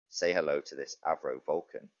say hello to this Avro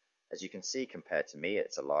Vulcan. As you can see, compared to me,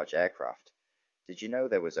 it's a large aircraft. Did you know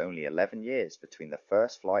there was only 11 years between the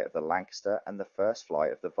first flight of the Lancaster and the first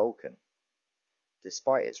flight of the Vulcan?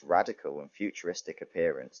 Despite its radical and futuristic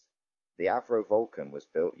appearance, the Avro Vulcan was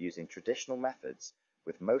built using traditional methods,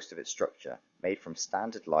 with most of its structure made from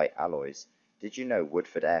standard light alloys. Did you know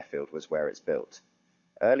Woodford airfield was where it's built?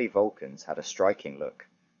 Early Vulcans had a striking look.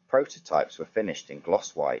 Prototypes were finished in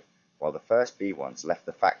gloss white, while the first B-ones left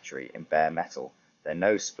the factory in bare metal, their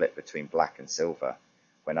nose split between black and silver.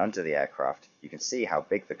 When under the aircraft, you can see how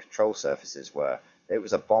big the control surfaces were. It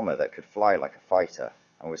was a bomber that could fly like a fighter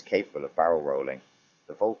and was capable of barrel rolling.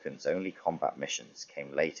 The Vulcan's only combat missions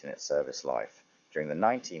came late in its service life, during the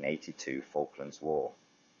 1982 Falklands War.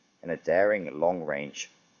 In a daring long-range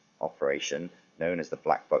operation known as the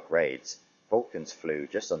Black Buck Raids, Vulcans flew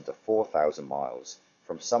just under 4,000 miles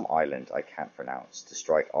from some island I can't pronounce to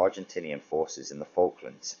strike Argentinian forces in the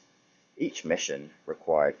Falklands. Each mission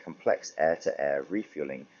required complex air-to-air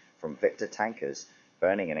refueling from Victor tankers,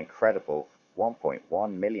 burning an incredible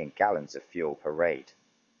 1.1 million gallons of fuel per raid.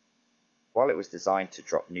 While it was designed to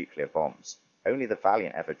drop nuclear bombs, only the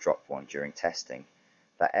Valiant ever dropped one during testing.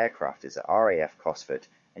 That aircraft is at RAF Cosford,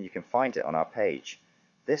 and you can find it on our page.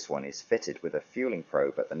 This one is fitted with a fueling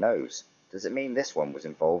probe at the nose. Does it mean this one was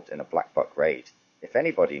involved in a Black Buck raid? If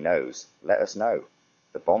anybody knows, let us know.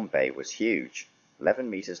 The bomb bay was huge,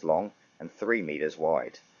 11 meters long and 3 meters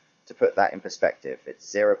wide. To put that in perspective, it's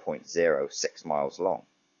 0.06 miles long.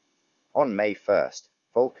 On May 1st,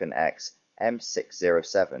 Vulcan X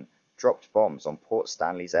M607 dropped bombs on Port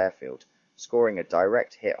Stanley's airfield, scoring a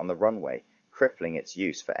direct hit on the runway, crippling its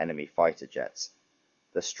use for enemy fighter jets.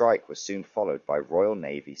 The strike was soon followed by Royal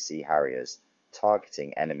Navy Sea Harriers,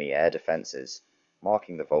 targeting enemy air defences,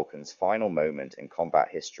 marking the Vulcan's final moment in combat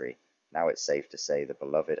history. Now it's safe to say the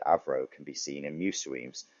beloved Avro can be seen in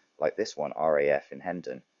museums like this one RAF in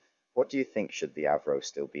Hendon. What do you think, should the Avro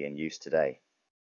still be in use today?